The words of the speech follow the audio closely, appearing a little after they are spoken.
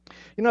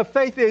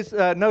Faith is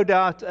no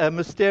doubt a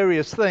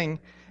mysterious thing,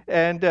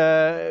 and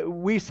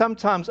we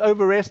sometimes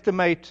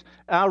overestimate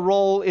our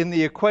role in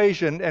the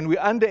equation, and we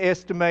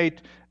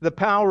underestimate the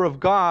power of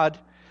God.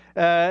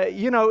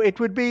 It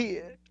would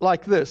be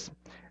like this.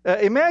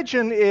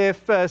 Imagine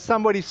if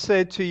somebody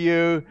said to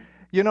you,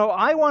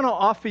 I want to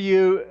offer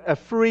you a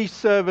free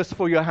service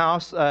for your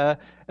house.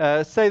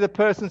 Say the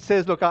person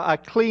says, look, I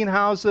clean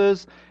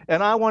houses,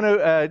 and I want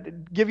to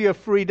give you a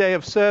free day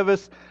of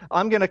service.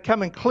 I'm going to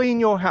come and clean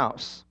your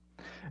house.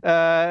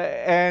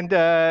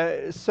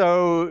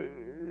 So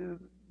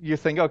you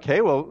think,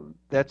 okay, well,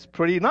 that's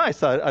pretty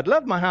nice. I'd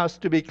love my house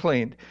to be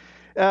cleaned.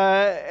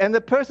 And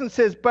the person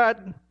says, but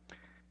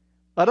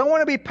I don't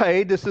want to be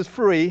paid. This is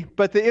free,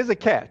 but there is a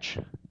catch.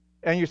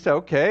 And you say,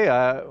 okay,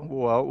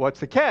 well, what's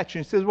the catch?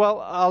 And he says,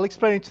 well, I'll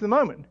explain it to the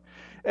moment.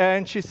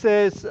 And she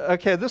says,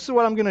 okay, this is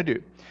what I'm going to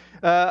do.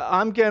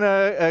 I'm going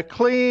to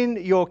clean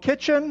your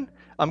kitchen.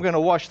 I'm going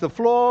to wash the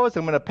floors.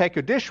 I'm going to pack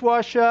your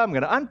dishwasher. I'm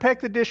going to unpack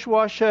the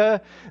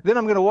dishwasher. Then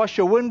I'm going to wash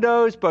your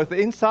windows, both the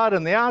inside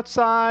and the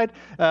outside.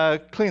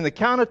 Clean the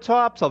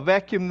countertops. I'll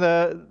vacuum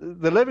the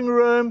living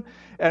room.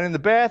 And in the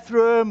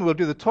bathroom, we'll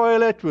do the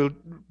toilet. We'll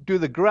do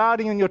the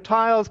grouting on your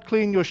tiles,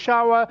 clean your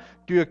shower,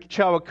 do your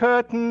shower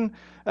curtain.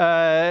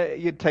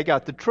 You take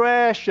out the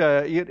trash.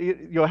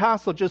 Your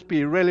house will just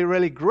be really,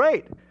 really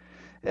great.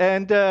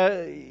 And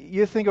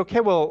you think,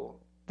 okay, well,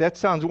 that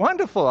sounds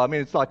wonderful. I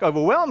mean, it's like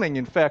overwhelming,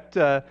 in fact.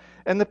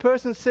 And the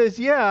person says,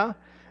 yeah,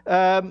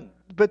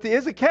 but there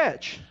is a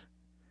catch.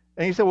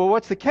 And you say, well,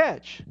 what's the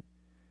catch?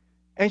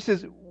 And she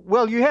says,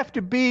 well, you have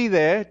to be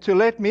there to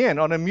let me in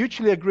on a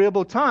mutually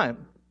agreeable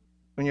time.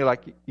 And you're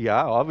like,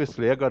 yeah,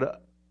 obviously, I've got to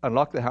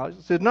unlock the house.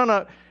 She said,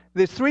 no,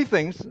 there's three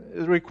things,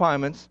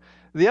 requirements.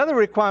 The other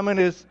requirement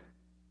is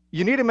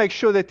you need to make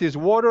sure that there's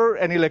water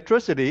and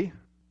electricity.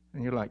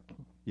 And you're like,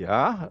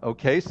 yeah,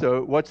 okay,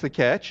 so what's the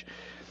catch?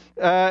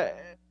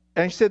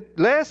 And she said,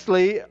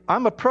 lastly,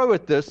 I'm a pro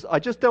at this. I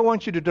just don't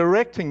want you to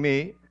directing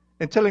me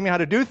and telling me how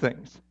to do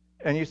things.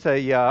 And you say,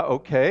 yeah,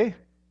 okay.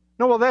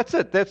 No, well, that's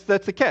it. That's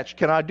the catch.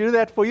 Can I do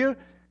that for you?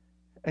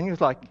 And you're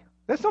like,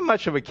 that's not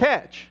much of a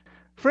catch.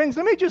 Friends,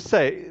 let me just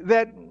say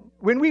that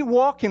when we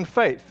walk in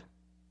faith,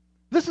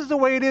 this is the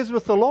way it is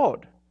with the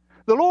Lord.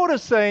 The Lord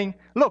is saying,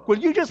 look, will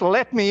you just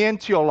let me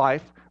into your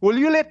life? Will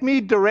you let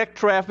me direct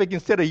traffic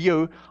instead of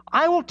you?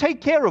 I will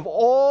take care of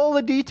all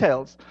the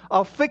details.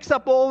 I'll fix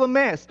up all the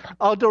mess.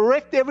 I'll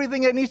direct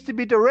everything that needs to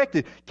be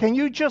directed. Can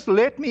you just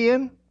let me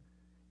in?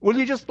 Will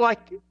you just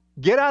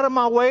get out of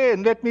my way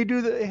and let me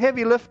do the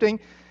heavy lifting?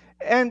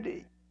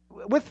 And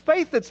with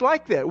faith, it's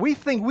like that. We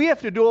think we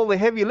have to do all the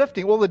heavy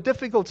lifting, all the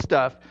difficult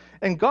stuff.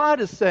 And God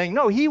is saying,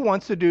 no, He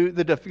wants to do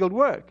the difficult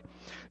work.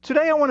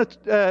 Today I want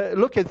to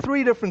look at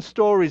three different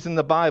stories in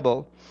the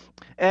Bible.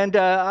 And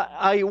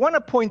I want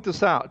to point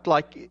this out.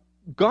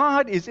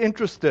 God is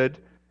interested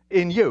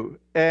in you.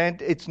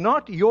 And it's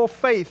not your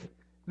faith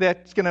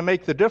that's going to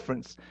make the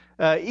difference.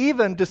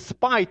 Even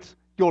despite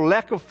your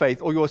lack of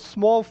faith or your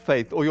small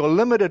faith or your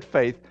limited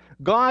faith,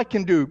 God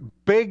can do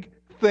big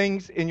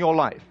things in your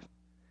life.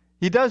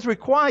 He does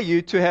require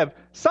you to have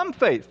some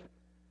faith,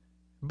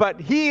 but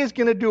He is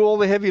going to do all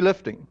the heavy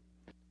lifting.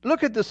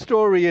 Look at the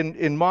story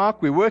in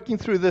Mark. We're working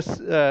through this,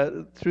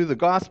 through the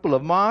Gospel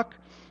of Mark.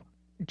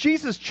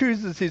 Jesus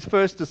chooses His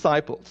first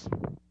disciples.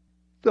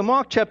 So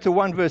Mark chapter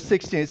 1, verse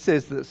 16, it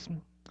says this.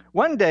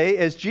 One day,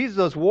 as Jesus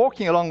was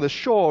walking along the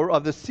shore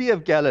of the Sea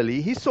of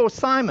Galilee, He saw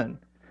Simon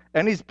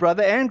and his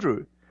brother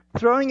Andrew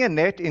throwing a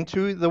net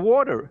into the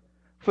water,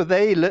 for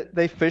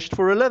they fished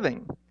for a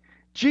living.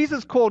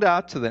 Jesus called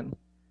out to them,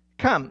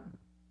 "Come,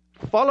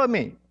 follow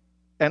me,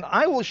 and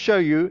I will show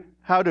you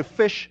how to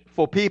fish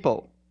for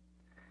people."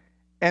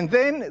 And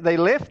then they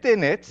left their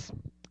nets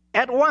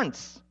at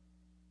once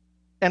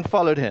and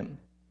followed Him.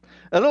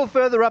 A little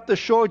further up the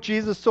shore,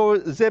 Jesus saw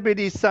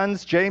Zebedee's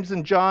sons, James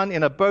and John,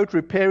 in a boat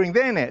repairing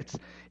their nets.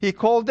 He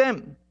called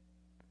them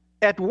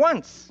at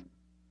once,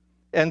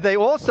 and they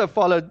also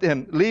followed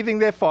Him, leaving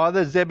their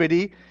father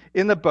Zebedee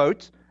in the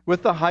boat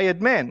with the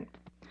hired men.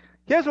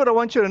 Here's what I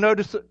want you to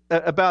notice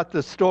about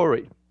this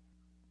story.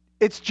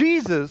 It's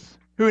Jesus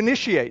who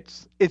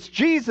initiates. It's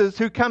Jesus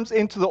who comes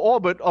into the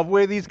orbit of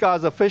where these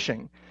guys are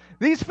fishing.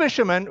 These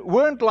fishermen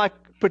weren't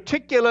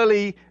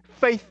particularly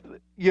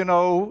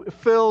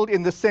filled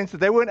in the sense that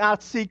they weren't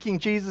out seeking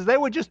Jesus. They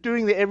were just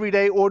doing their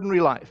everyday, ordinary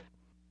life.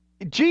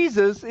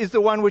 Jesus is the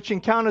one which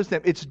encounters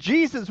them. It's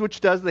Jesus which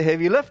does the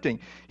heavy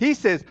lifting. He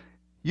says,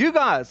 you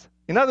guys,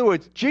 in other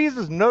words,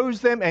 Jesus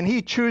knows them and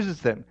He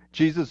chooses them.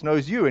 Jesus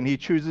knows you and He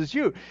chooses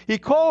you. He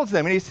calls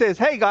them and He says,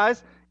 hey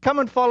guys, come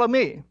and follow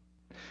me.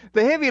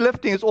 The heavy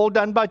lifting is all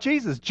done by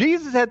Jesus.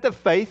 Jesus had the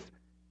faith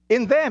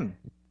in them.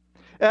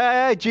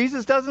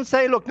 Jesus doesn't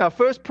say, look, now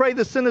first pray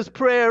the sinner's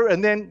prayer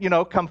and then,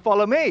 come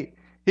follow me.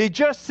 He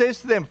just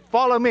says to them,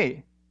 follow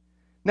me.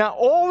 Now,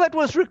 all that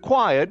was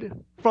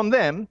required from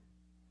them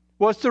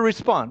was to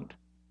respond.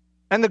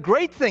 And the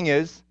great thing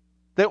is,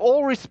 they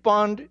all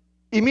respond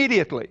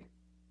immediately.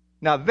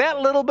 Now, that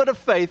little bit of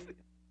faith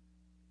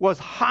was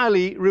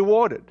highly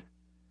rewarded.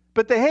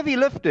 But the heavy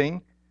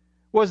lifting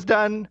was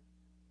done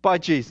by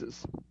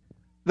Jesus.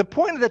 The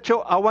point that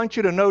I want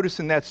you to notice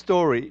in that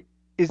story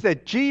is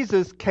that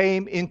Jesus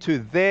came into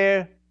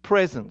their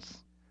presence.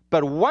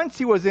 But once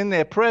he was in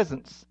their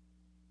presence,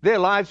 their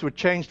lives were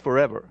changed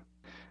forever.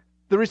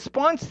 The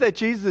response that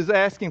Jesus is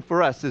asking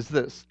for us is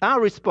this. Our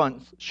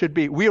response should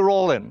be, we're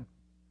all in.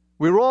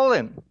 We're all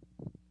in.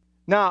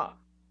 Now,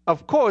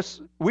 of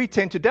course, we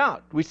tend to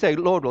doubt. We say,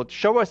 Lord,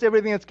 show us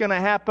everything that's going to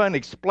happen.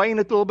 Explain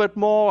it a little bit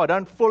more. I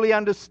don't fully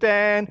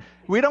understand.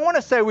 We don't want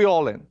to say we're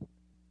all in.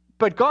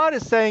 But God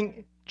is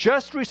saying,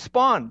 just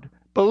respond.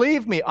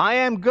 Believe me, I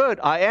am good.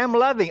 I am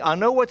loving. I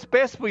know what's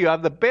best for you. I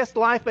have the best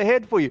life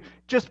ahead for you.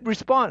 Just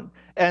respond.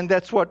 And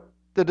that's what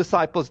the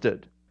disciples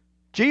did.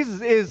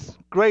 Jesus is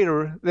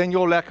greater than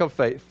your lack of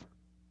faith.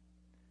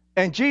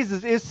 And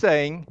Jesus is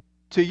saying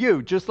to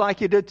you, just like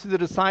he did to the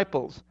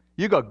disciples,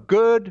 you got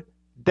good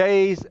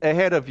days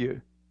ahead of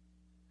you.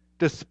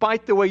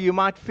 Despite the way you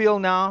might feel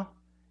now,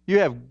 you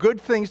have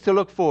good things to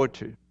look forward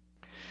to.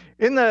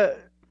 In the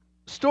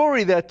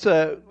story that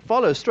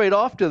follows straight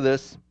after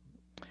this,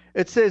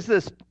 it says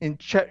this in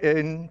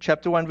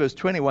chapter 1, verse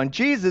 21.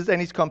 Jesus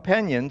and his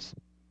companions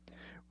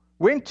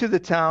went to the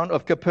town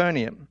of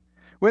Capernaum.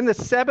 When the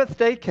Sabbath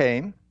day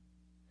came,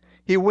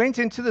 he went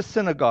into the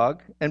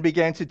synagogue and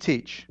began to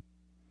teach.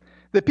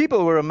 The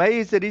people were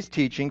amazed at his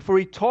teaching, for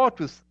he taught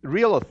with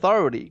real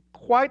authority,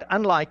 quite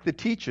unlike the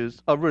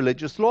teachers of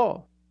religious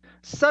law.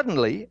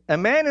 Suddenly, a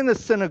man in the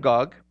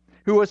synagogue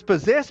who was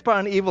possessed by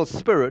an evil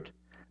spirit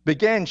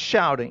began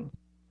shouting,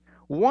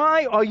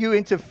 "Why are you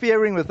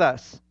interfering with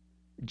us,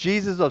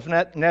 Jesus of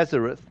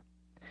Nazareth?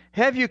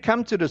 Have you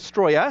come to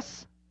destroy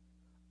us?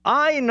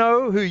 I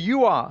know who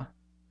you are,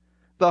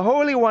 the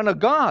Holy One of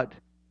God."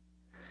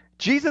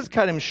 Jesus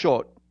cut him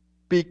short.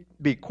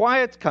 Be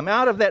quiet, come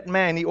out of that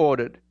man, he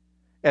ordered.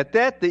 At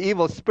that, the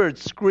evil spirit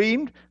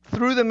screamed,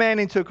 threw the man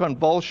into a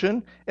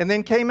convulsion, and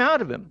then came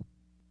out of him.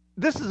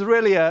 This is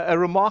really a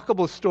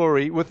remarkable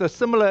story with a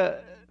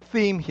similar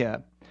theme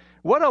here.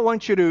 What I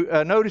want you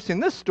to notice in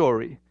this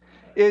story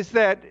is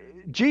that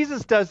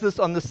Jesus does this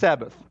on the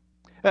Sabbath.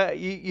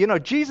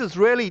 Jesus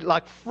really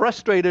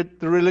frustrated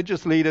the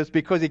religious leaders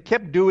because he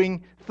kept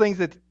doing things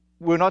that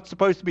were not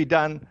supposed to be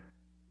done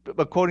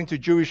according to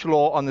Jewish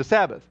law on the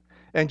Sabbath.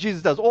 And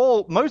Jesus does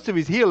most of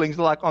his healings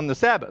on the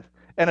Sabbath.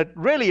 And it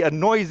really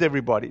annoys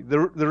everybody. The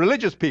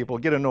religious people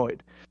get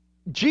annoyed.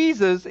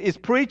 Jesus is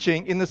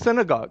preaching in the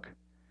synagogue.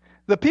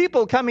 The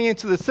people coming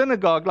into the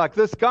synagogue, like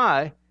this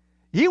guy,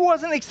 he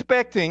wasn't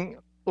expecting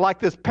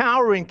this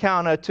power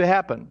encounter to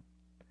happen.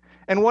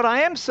 And what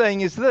I am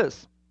saying is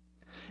this.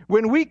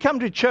 When we come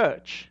to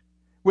church,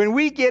 when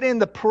we get in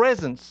the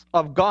presence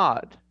of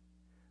God,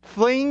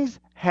 things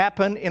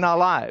happen in our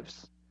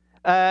lives.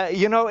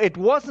 It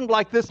wasn't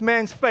like this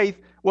man's faith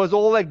was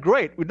all that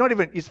great.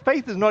 His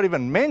faith is not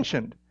even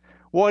mentioned.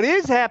 What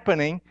is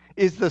happening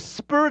is the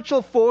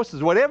spiritual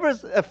forces, whatever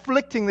is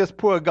afflicting this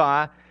poor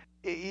guy,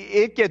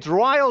 it gets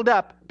riled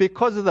up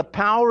because of the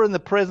power and the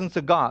presence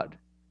of God.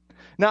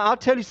 Now, I'll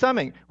tell you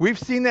something. We've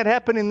seen that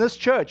happen in this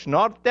church,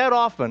 not that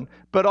often,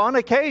 but on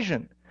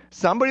occasion.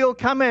 Somebody will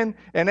come in,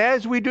 and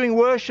as we're doing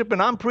worship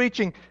and I'm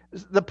preaching,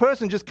 the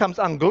person just comes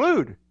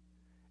unglued.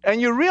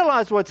 And you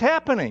realize what's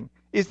happening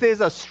is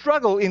there's a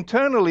struggle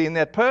internally in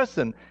that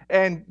person,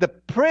 and the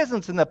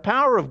presence and the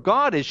power of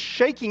God is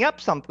shaking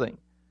up something.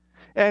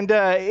 And,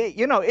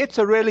 it's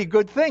a really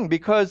good thing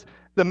because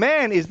the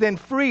man is then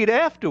freed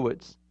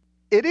afterwards.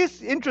 It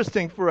is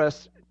interesting for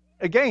us,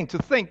 again, to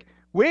think,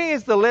 where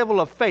is the level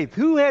of faith?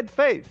 Who had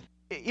faith?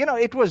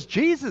 It was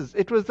Jesus.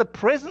 It was the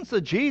presence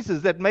of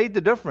Jesus that made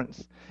the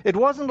difference. It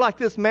wasn't like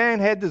this man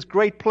had this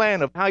great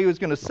plan of how he was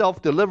going to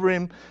self-deliver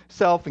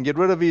himself and get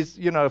rid of his,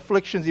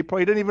 afflictions. He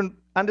probably didn't even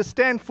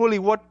understand fully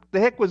what the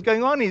heck was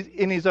going on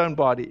in his own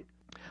body.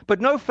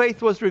 But no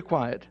faith was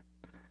required.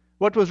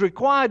 What was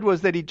required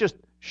was that he just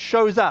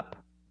shows up.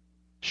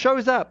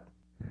 Shows up.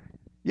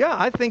 Yeah,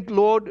 I think,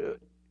 Lord,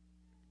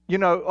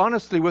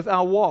 honestly, with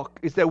our walk,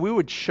 is that we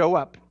would show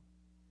up.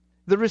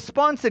 The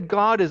response that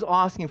God is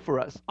asking for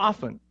us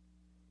often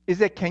is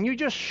that, can you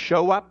just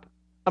show up?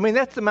 I mean,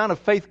 that's the amount of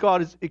faith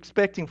God is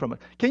expecting from us.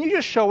 Can you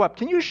just show up?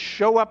 Can you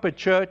show up at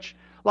church?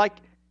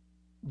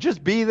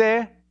 Just be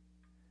there?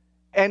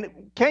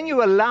 And can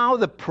you allow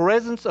the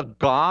presence of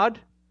God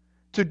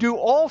to do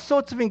all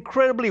sorts of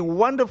incredibly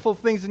wonderful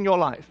things in your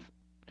life?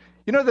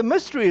 The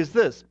mystery is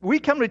this. We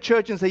come to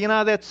church and say,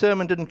 that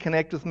sermon didn't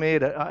connect with me.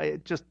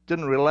 It just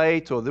didn't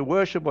relate. Or the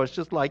worship was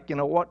just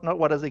not what I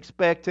was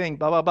expecting,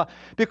 blah, blah, blah.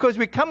 Because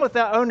we come with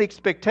our own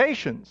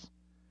expectations.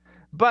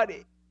 But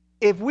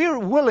if we're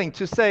willing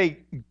to say,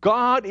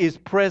 God is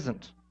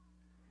present,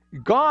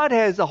 God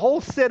has a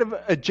whole set of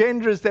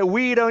agendas that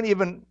we don't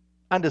even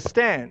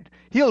understand.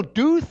 He'll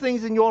do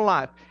things in your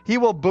life. He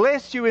will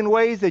bless you in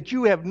ways that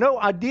you have no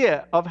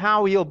idea of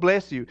how he'll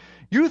bless you.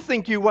 You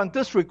think you want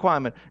this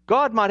requirement.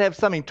 God might have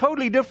something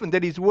totally different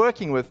that he's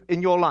working with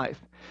in your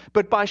life.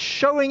 But by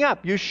showing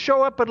up, you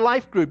show up at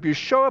life group, you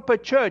show up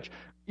at church,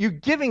 you're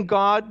giving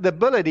God the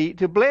ability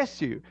to bless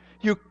you.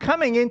 You're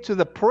coming into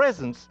the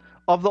presence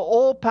of the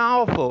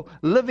all-powerful,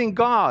 living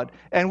God,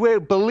 and where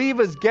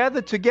believers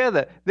gather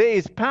together, there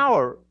is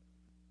power.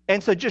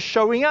 And so just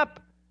showing up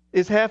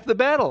is half the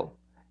battle.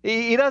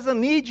 He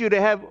doesn't need you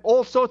to have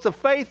all sorts of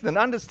faith and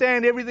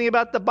understand everything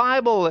about the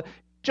Bible.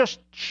 Just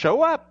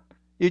show up.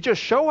 You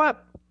just show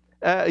up.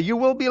 You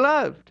will be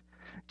loved.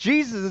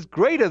 Jesus is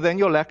greater than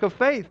your lack of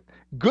faith.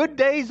 Good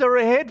days are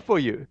ahead for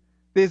you.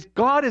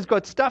 God has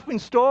got stuff in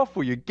store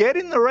for you. Get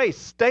in the race.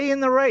 Stay in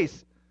the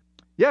race.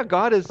 Yeah,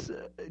 God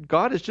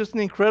is just an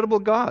incredible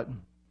God.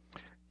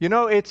 You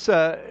know, it's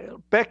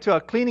back to our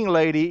cleaning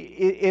lady.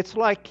 It's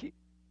like,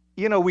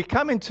 you know, we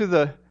come into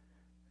the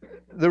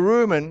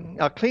room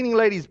and our cleaning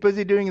lady's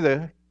busy doing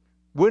the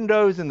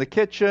windows in the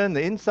kitchen,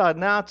 the inside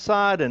and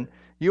outside, and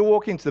you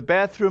walk into the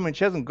bathroom and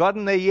she hasn't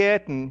gotten there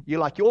yet, and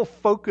you're all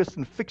focused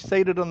and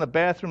fixated on the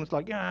bathroom. It's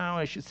like,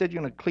 yeah, she said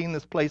you're going to clean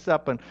this place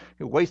up, and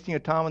you're wasting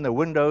your time on the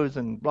windows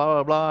and blah,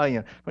 blah, blah. You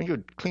know, when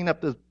you clean up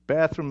this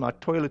bathroom, my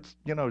toilet's,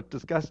 it's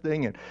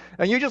disgusting.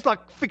 And you're just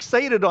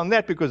fixated on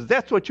that because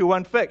that's what you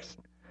want fixed.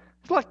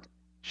 It's like,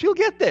 she'll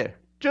get there.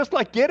 Just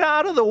get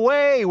out of the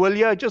way, will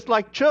you? Just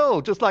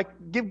chill. Just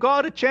give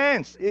God a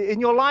chance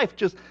in your life.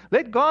 Just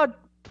let God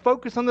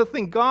focus on the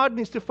thing God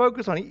needs to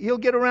focus on. He'll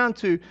get around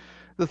to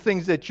the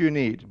things that you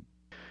need.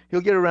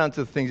 He'll get around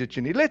to the things that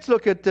you need. Let's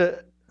look at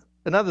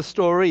another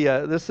story.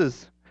 This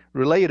is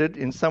related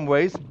in some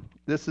ways.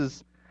 This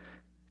is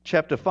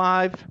chapter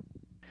 5.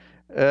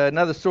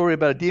 Another story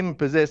about a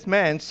demon-possessed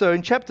man. So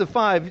in chapter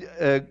 5,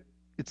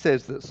 it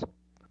says this.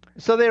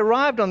 So they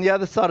arrived on the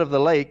other side of the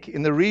lake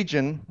in the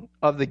region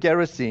of the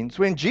Gerasenes.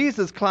 When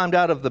Jesus climbed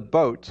out of the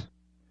boat,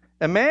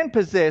 a man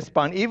possessed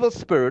by an evil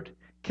spirit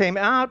came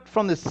out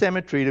from the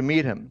cemetery to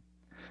meet him.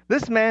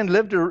 This man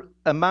lived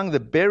among the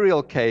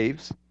burial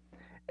caves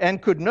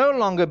and could no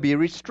longer be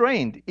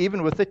restrained,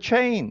 even with a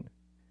chain.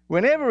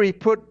 Whenever he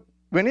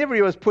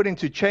was put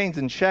into chains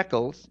and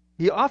shackles,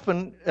 he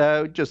often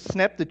just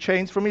snapped the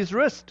chains from his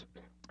wrist.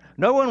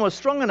 No one was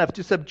strong enough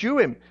to subdue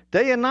him.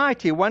 Day and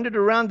night he wandered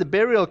around the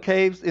burial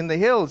caves in the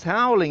hills,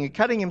 howling and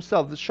cutting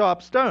himself with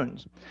sharp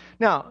stones.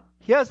 Now,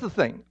 here's the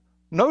thing.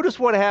 Notice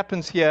what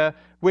happens here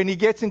when he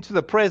gets into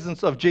the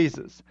presence of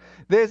Jesus.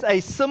 There's a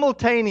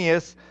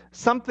simultaneous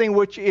something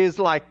which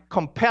is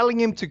compelling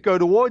him to go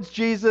towards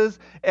Jesus,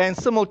 and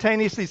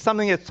simultaneously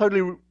something that's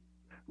totally,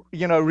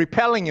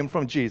 repelling him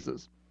from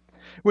Jesus.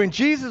 When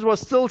Jesus was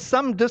still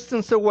some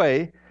distance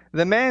away,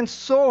 the man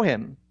saw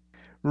him,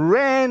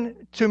 ran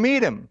to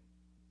meet him.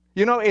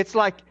 It's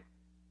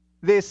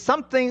there's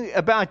something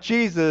about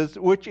Jesus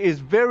which is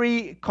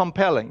very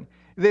compelling.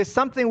 There's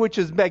something which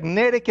is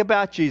magnetic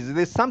about Jesus.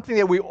 There's something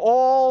that we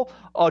all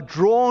are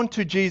drawn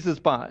to Jesus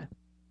by.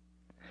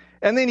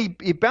 And then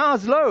he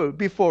bows low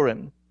before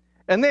him.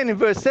 And then in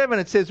verse 7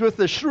 it says, with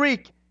a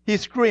shriek he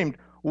screamed,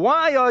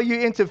 "Why are you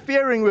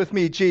interfering with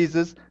me,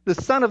 Jesus, the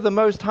Son of the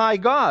Most High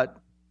God?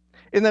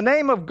 In the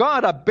name of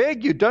God, I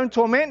beg you, don't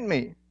torment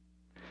me."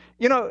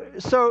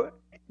 So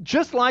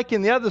just like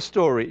in the other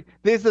story,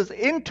 there's this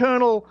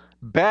internal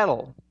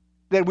battle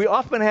that we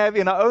often have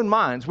in our own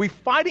minds. We're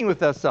fighting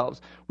with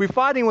ourselves. We're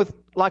fighting with,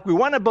 we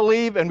want to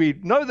believe, and we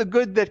know the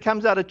good that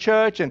comes out of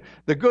church and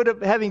the good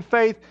of having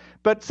faith,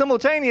 but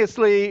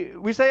simultaneously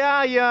we say,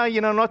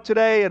 not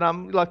today, and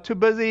I'm too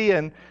busy,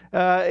 and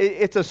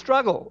it's a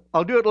struggle.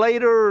 I'll do it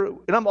later,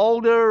 and I'm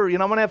older,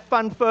 I want to have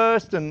fun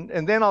first,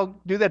 and then I'll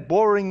do that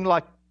boring,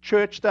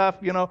 church stuff,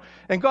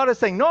 And God is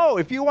saying, no,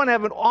 if you want to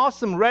have an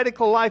awesome,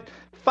 radical life,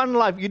 fun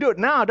life, you do it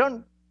now.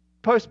 Don't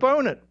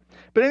postpone it.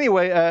 But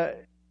anyway,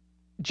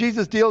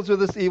 Jesus deals with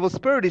this evil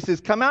spirit. He says,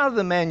 "Come out of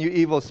the man, you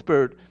evil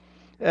spirit."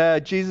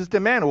 Jesus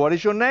demanded, "What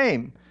is your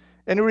name?"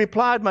 And he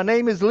replied, "My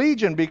name is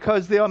Legion,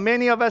 because there are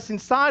many of us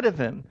inside of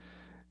him."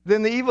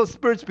 Then the evil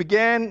spirits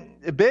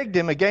begged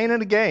him again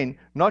and again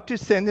not to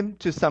send him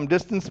to some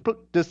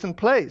distant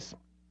place.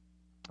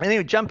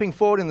 Anyway, jumping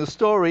forward in the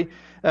story,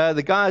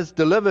 the guys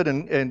delivered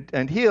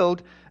and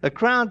healed. A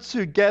crowd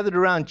soon gathered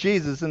around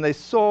Jesus, and they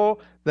saw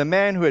the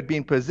man who had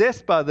been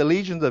possessed by the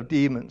legions of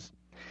demons.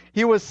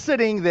 He was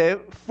sitting there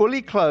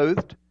fully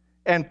clothed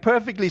and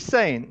perfectly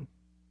sane.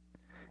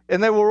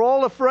 And they were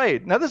all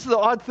afraid. Now, this is the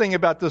odd thing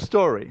about the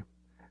story.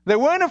 They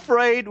weren't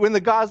afraid when the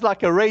guy's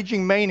like a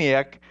raging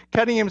maniac,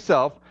 cutting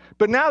himself.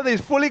 But now that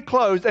he's fully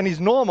clothed and he's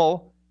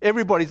normal,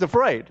 everybody's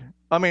afraid.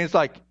 This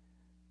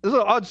is an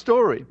odd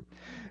story.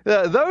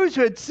 Those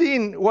who had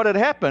seen what had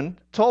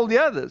happened told the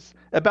others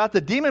about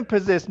the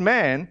demon-possessed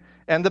man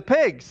and the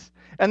pigs.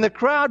 And the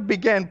crowd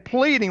began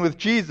pleading with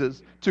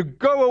Jesus to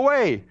go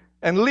away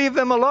and leave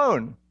them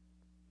alone.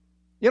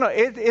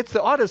 It's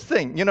the oddest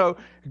thing.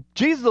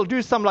 Jesus will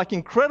do some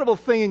incredible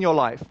thing in your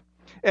life,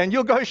 and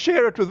you'll go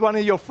share it with one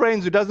of your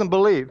friends who doesn't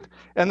believe,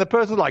 and the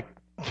person's like,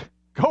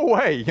 "Go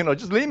away,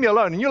 just leave me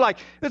alone." And you're like,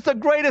 "It's the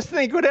greatest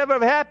thing could ever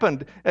have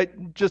happened."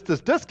 Just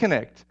this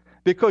disconnect,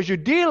 because you're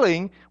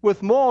dealing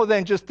with more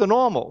than just the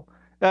normal.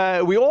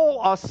 We all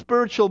are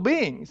spiritual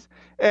beings,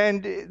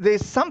 and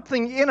there's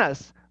something in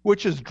us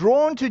which is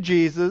drawn to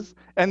Jesus,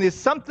 and there's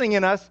something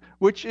in us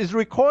which is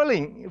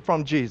recoiling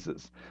from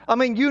Jesus. I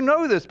mean, you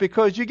know this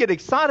because you get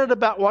excited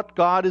about what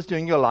God is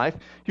doing in your life.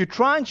 You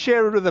try and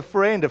share it with a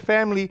friend, a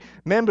family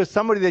member,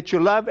 somebody that you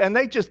love, and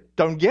they just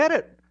don't get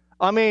it.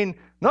 I mean,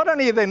 not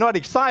only are they not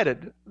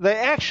excited, they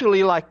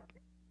actually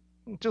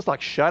just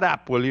shut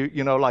up, will you?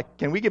 You know, like,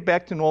 can we get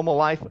back to normal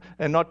life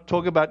and not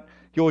talk about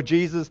your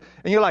Jesus?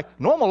 And you're like,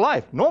 normal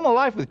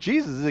life with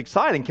Jesus is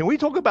exciting. Can we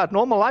talk about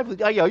normal life?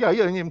 Yeah.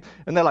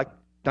 And they're like,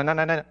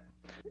 no.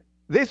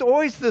 There's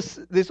always this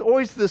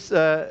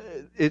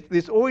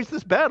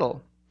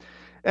battle.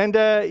 And,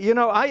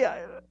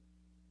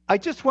 I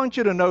just want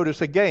you to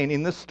notice again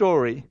in this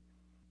story,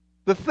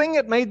 the thing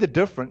that made the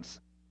difference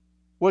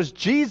was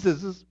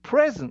Jesus'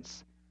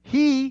 presence.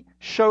 He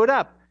showed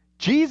up.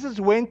 Jesus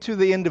went to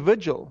the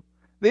individual.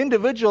 The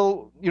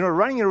individual,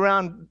 running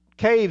around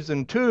caves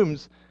and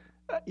tombs,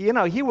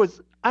 he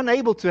was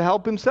unable to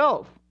help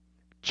himself.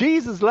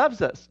 Jesus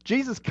loves us.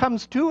 Jesus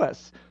comes to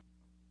us.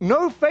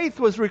 No faith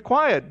was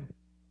required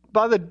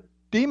by the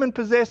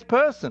demon-possessed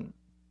person.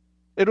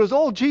 It was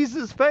all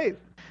Jesus' faith.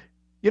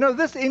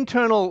 This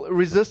internal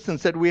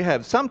resistance that we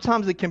have,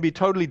 sometimes it can be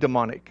totally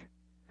demonic.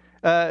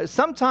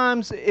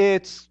 Sometimes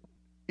it's,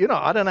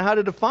 I don't know how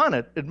to define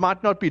it. It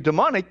might not be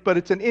demonic, but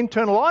it's an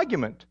internal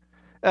argument.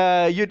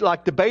 You'd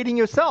like debating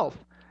yourself.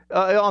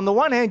 On the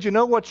one hand, you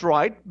know what's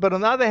right, but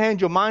on the other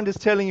hand, your mind is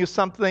telling you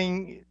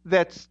something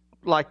that's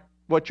like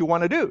what you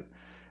want to do.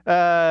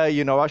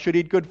 I should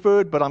eat good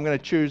food, but I'm going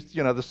to choose,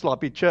 the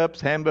sloppy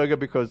chips, hamburger,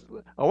 because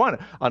I want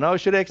it. I know I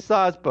should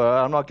exercise, but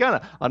I'm not going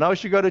to. I know I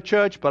should go to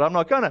church, but I'm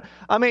not going to.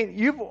 I mean,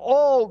 you've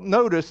all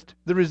noticed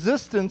the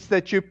resistance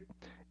that you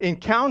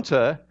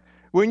encounter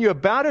when you're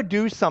about to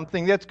do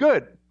something that's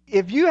good.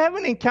 If you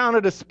haven't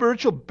encountered a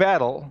spiritual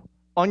battle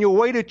on your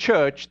way to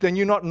church, then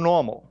you're not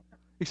normal,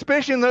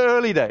 especially in the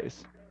early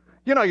days.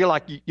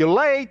 You're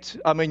late.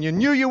 I mean, you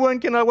knew you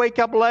weren't going to wake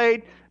up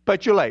late,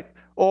 but you're late.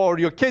 Or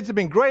your kids have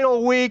been great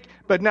all week,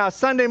 but now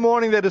Sunday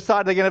morning they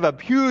decide they're going to have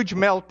a huge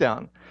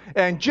meltdown.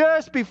 And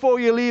just before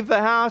you leave the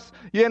house,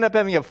 you end up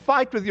having a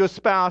fight with your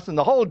spouse, and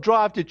the whole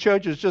drive to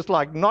church is just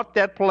not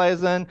that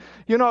pleasant.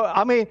 You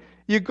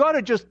got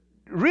to just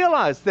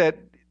realize that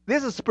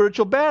there's a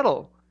spiritual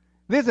battle.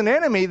 There's an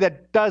enemy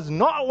that does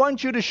not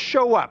want you to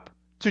show up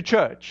to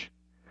church.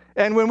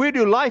 And when we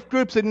do life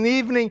groups in the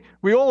evening,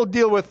 we all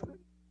deal with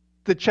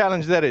the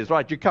challenge that is,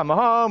 right? You come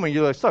home and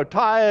you're so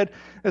tired.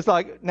 It's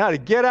like, now to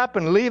get up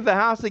and leave the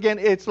house again,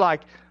 it's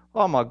like,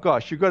 oh my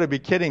gosh, you've got to be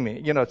kidding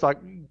me. It's like,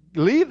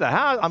 leave the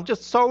house. I'm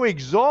just so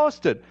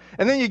exhausted.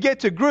 And then you get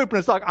to group and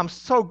it's like, I'm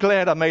so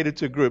glad I made it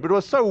to group. It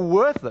was so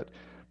worth it.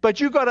 But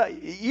you got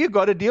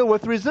to deal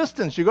with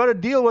resistance. You got to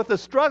deal with the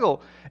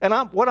struggle. And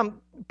what I'm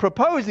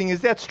proposing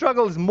is that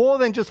struggle is more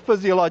than just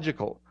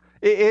physiological.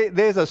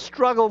 There's a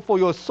struggle for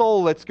your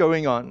soul that's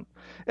going on.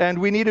 And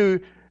we need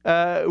to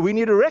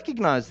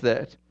recognize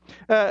that.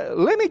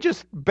 Let me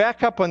just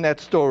back up on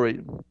that story.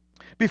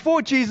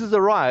 Before Jesus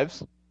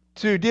arrives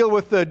to deal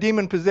with the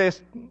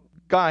demon-possessed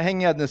guy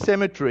hanging out in the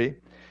cemetery,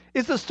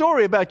 it's a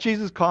story about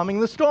Jesus calming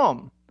the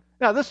storm.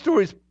 Now, this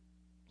story is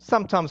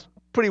sometimes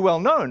pretty well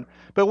known,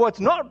 but what's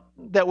not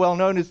that well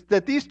known is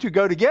that these two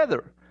go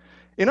together.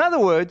 In other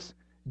words,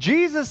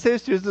 Jesus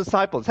says to his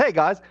disciples, hey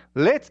guys,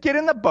 let's get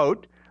in the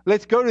boat,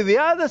 let's go to the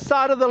other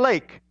side of the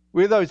lake,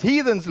 where those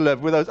heathens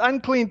live, where those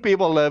unclean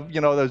people live,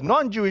 those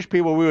non-Jewish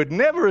people we would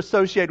never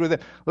associate with them.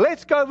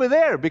 Let's go over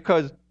there,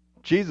 because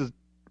Jesus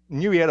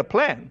knew he had a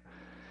plan.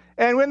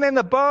 And when in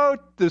the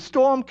boat, the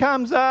storm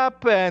comes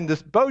up, and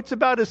this boat's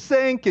about to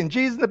sink, and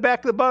Jesus in the back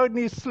of the boat, and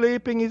he's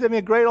sleeping, he's having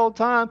a great old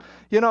time.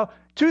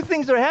 Two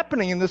things are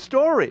happening in the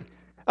story.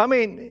 I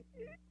mean,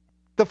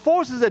 the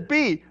forces that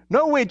be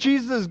know where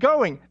Jesus is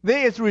going.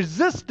 There is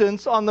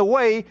resistance on the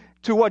way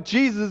to what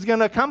Jesus is going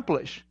to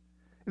accomplish.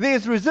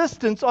 There's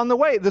resistance on the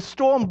way. The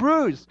storm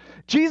brews.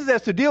 Jesus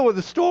has to deal with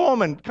the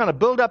storm and kind of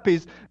build up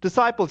his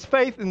disciples'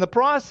 faith in the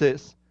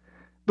process.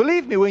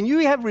 Believe me, when you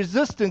have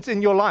resistance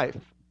in your life,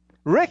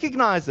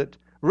 recognize it.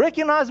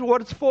 Recognize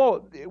what it's for,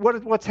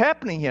 what's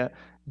happening here.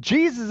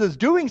 Jesus is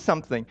doing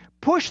something.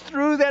 Push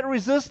through that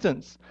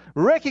resistance.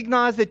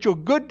 Recognize that your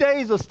good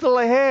days are still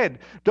ahead.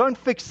 Don't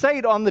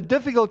fixate on the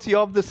difficulty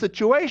of the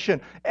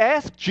situation.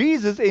 Ask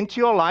Jesus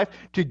into your life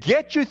to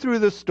get you through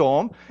the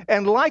storm.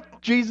 And like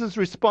Jesus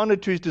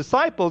responded to his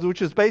disciples,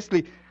 which is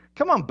basically,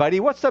 come on, buddy,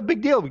 what's the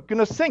big deal? We're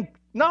going to sink.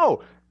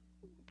 No.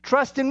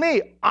 Trust in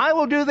me. I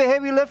will do the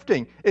heavy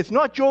lifting. It's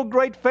not your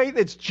great faith.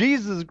 It's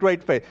Jesus'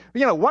 great faith.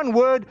 One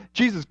word,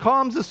 Jesus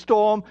calms the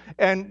storm,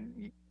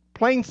 and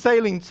plain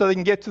sailing so they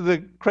can get to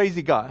the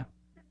crazy guy.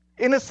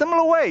 In a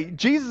similar way,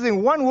 Jesus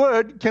in one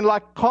word can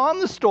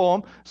calm the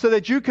storm so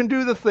that you can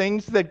do the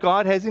things that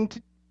God has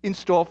in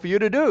store for you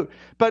to do.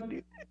 But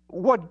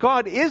what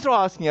God is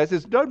asking us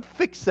is don't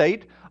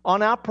fixate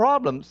on our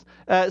problems.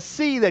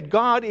 See that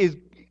God is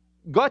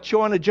got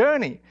you on a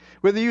journey.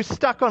 Whether you're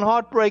stuck on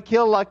Heartbreak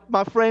Hill like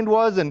my friend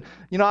was, and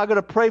I got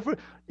to pray for,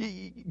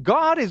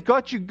 God has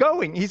got you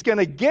going. He's going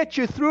to get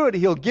you through it.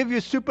 He'll give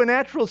you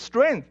supernatural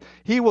strength.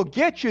 He will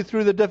get you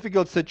through the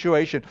difficult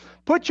situation.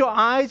 Put your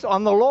eyes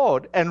on the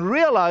Lord and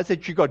realize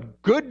that you've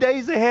got good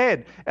days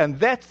ahead. And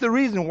that's the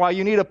reason why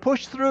you need to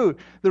push through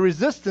the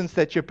resistance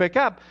that you pick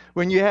up.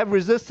 When you have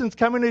resistance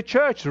coming to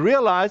church,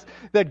 realize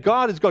that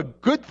God has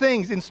got good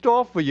things in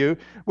store for you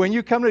when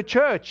you come to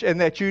church, and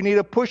that you need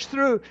to push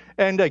through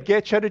and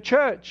get you to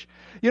church.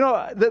 You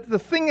know, the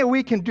thing that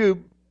we can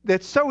do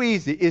that's so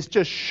easy is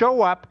just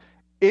show up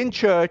in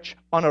church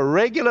on a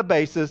regular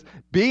basis,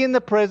 be in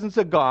the presence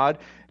of God.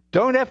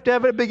 Don't have to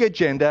have a big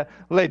agenda.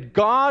 Let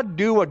God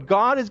do what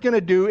God is going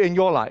to do in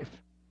your life.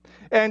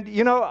 And,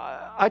 you know,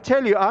 I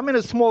tell you, I'm in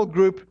a small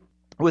group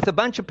with a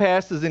bunch of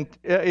pastors in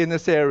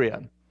this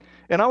area.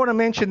 And I want to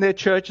mention their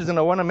churches, and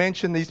I want to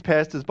mention these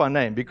pastors by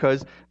name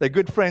because they're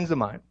good friends of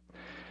mine.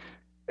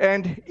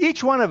 And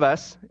each one of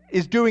us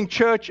is doing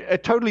church a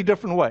totally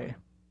different way.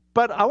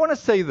 But I want to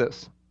say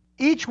this.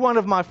 Each one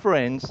of my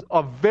friends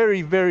are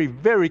very, very,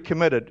 very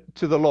committed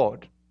to the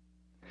Lord.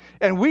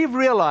 And we've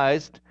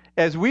realized,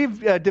 as we've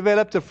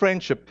developed a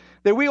friendship,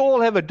 that we all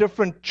have a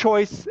different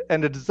choice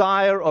and a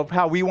desire of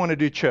how we want to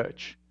do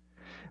church.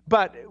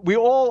 But we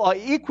all are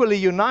equally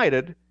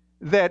united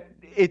that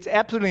it's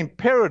absolutely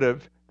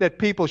imperative that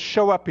people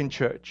show up in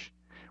church.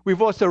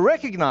 We've also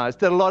recognized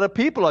that a lot of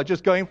people are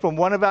just going from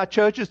one of our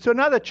churches to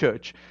another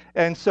church.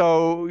 And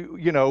so,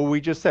 you know, we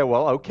just say,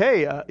 well,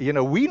 okay,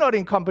 we're not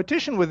in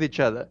competition with each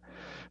other.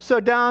 So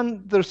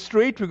down the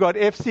street, we've got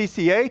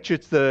FCCH.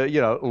 It's the,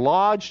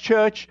 large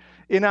church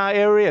in our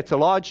area. It's a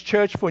large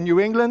church for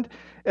New England.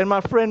 And my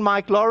friend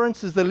Mike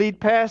Lawrence is the lead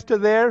pastor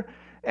there.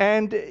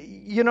 And,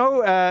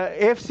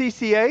 FCCH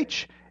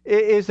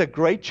is a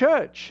great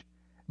church.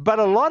 But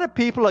a lot of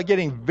people are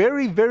getting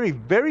very, very,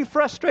 very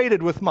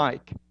frustrated with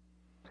Mike.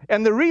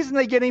 And the reason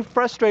they're getting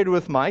frustrated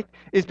with Mike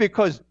is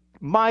because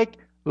Mike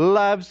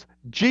loves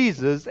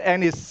Jesus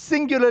and is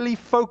singularly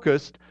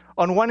focused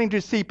on wanting to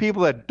see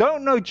people that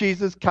don't know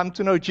Jesus come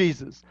to know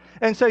Jesus.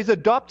 And so he's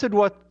adopted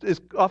what is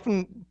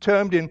often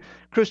termed in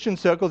Christian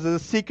circles as a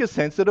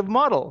seeker-sensitive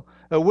model,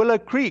 a Willow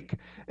Creek.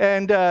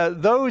 And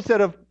those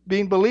that have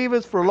been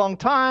believers for a long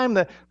time,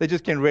 they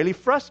just get really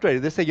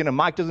frustrated. They say,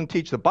 Mike doesn't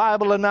teach the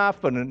Bible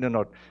enough, and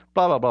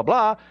blah, blah, blah,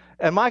 blah.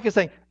 And Mike is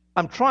saying,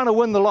 I'm trying to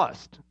win the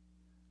lost.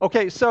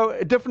 Okay, so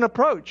a different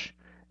approach.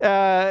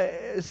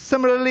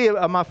 Similarly,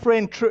 my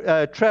friend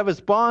Travis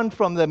Bond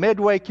from the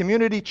Medway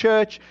Community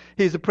Church,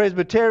 he's a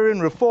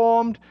Presbyterian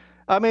Reformed.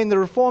 I mean, the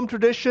Reformed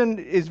tradition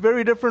is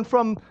very different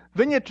from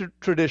Vineyard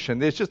tradition.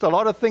 There's just a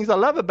lot of things I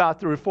love about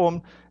the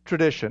Reformed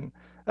tradition,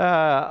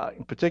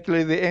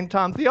 particularly the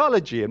end-time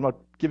theology. I'm not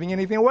giving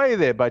anything away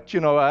there, but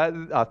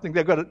I think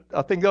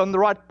they're on the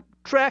right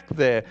track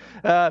there.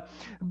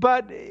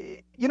 But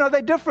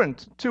they're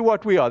different to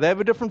what we are. They have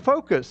a different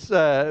focus.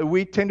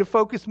 We tend to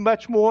focus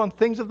much more on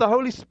things of the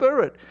Holy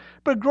Spirit.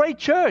 But great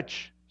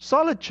church,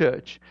 solid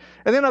church.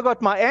 And then I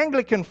got my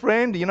Anglican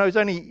friend, he's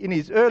only in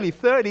his early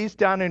 30s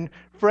down in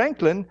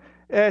Franklin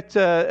at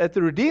the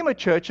Redeemer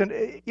Church. And,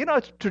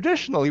 it's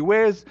traditional. He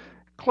wears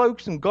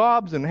cloaks and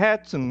garbs and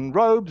hats and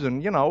robes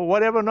and,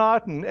 whatever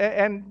not.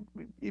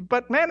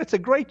 But, man, it's a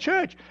great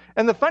church.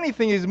 And the funny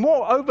thing is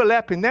more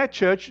overlap in that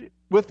church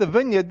with the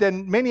Vineyard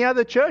than many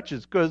other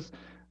churches, because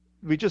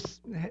we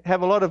just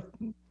have a lot of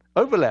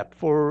overlap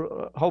for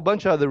a whole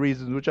bunch of other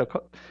reasons, which I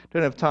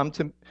don't have time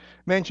to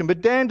mention.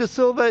 But Dan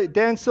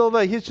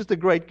Silva, he's just a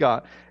great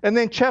guy. And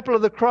then Chapel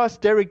of the Cross,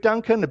 Derek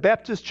Duncan, the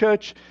Baptist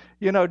church,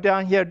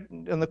 down here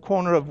in the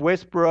corner of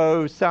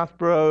Westboro,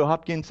 Southboro,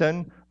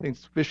 Hopkinton. I think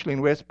it's officially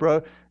in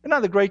Westboro.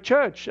 Another great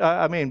church.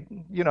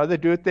 They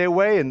do it their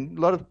way and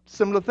a lot of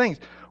similar things.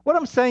 What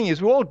I'm saying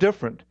is we're all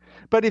different.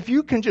 But if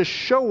you can just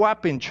show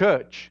up in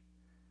church,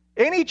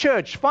 any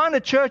church, find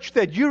a church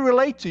that you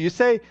relate to. You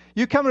say,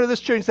 you come into this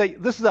church and say,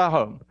 this is our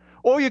home.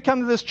 Or you come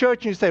to this church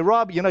and you say,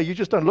 Rob, you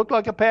just don't look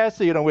like a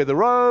pastor. You don't wear the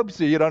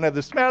robes. You don't have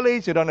the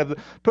smellies. You don't have the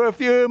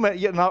perfume.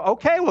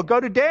 Okay, well, go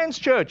to Dan's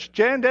church.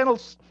 Dan will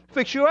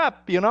fix you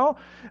up, Find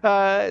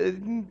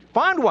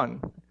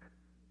one.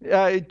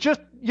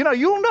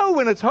 You'll know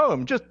when it's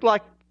home. Just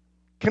like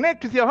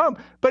connect with your home.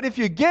 But if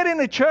you get in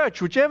a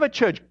church, whichever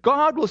church,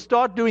 God will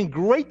start doing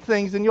great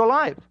things in your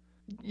life.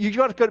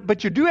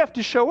 But you do have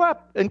to show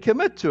up and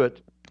commit to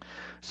it.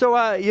 So,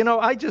 I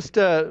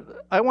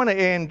want to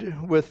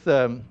end with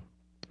a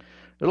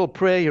little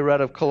prayer here out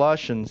of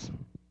Colossians.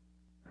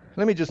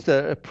 Let me just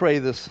pray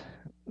this,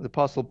 with the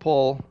Apostle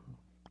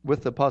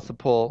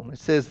Paul. It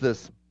says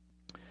this: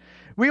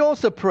 we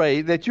also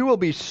pray that you will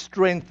be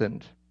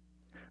strengthened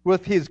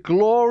with his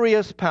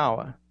glorious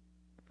power,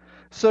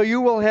 so you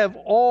will have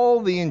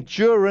all the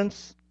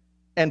endurance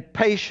and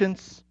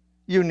patience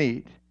you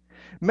need.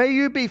 May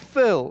you be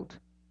filled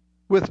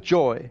with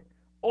joy,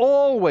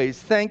 always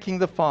thanking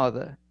the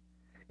Father.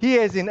 He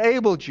has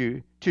enabled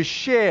you to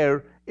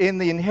share in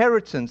the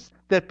inheritance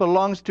that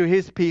belongs to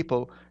his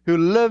people who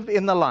live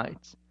in the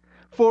light.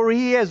 For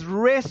he has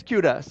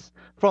rescued us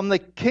from the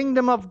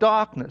kingdom of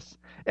darkness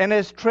and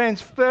has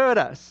transferred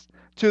us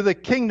to the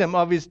kingdom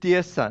of his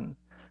dear Son,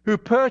 who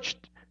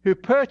purchased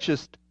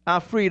our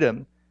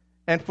freedom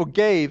and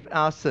forgave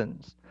our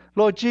sins.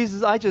 Lord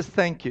Jesus, I just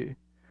thank you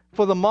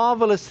for the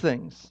marvelous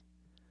things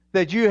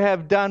that you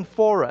have done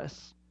for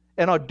us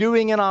and are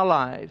doing in our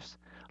lives.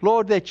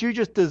 Lord, that you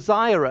just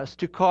desire us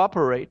to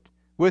cooperate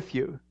with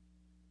you.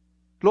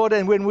 Lord,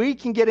 and when we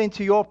can get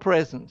into your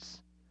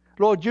presence,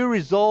 Lord, you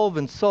resolve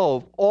and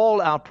solve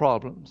all our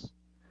problems.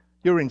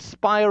 You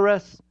inspire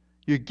us.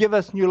 You give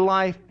us new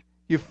life.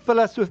 You fill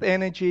us with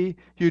energy.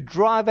 You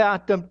drive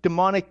out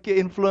demonic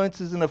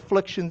influences and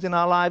afflictions in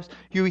our lives.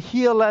 You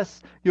heal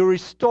us. You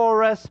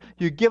restore us.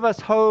 You give us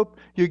hope.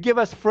 You give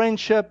us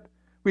friendship.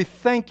 We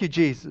thank you,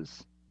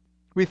 Jesus.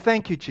 We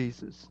thank you,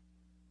 Jesus,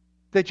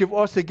 that you've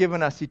also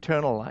given us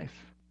eternal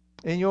life.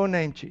 In your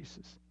name,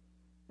 Jesus.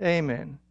 Amen.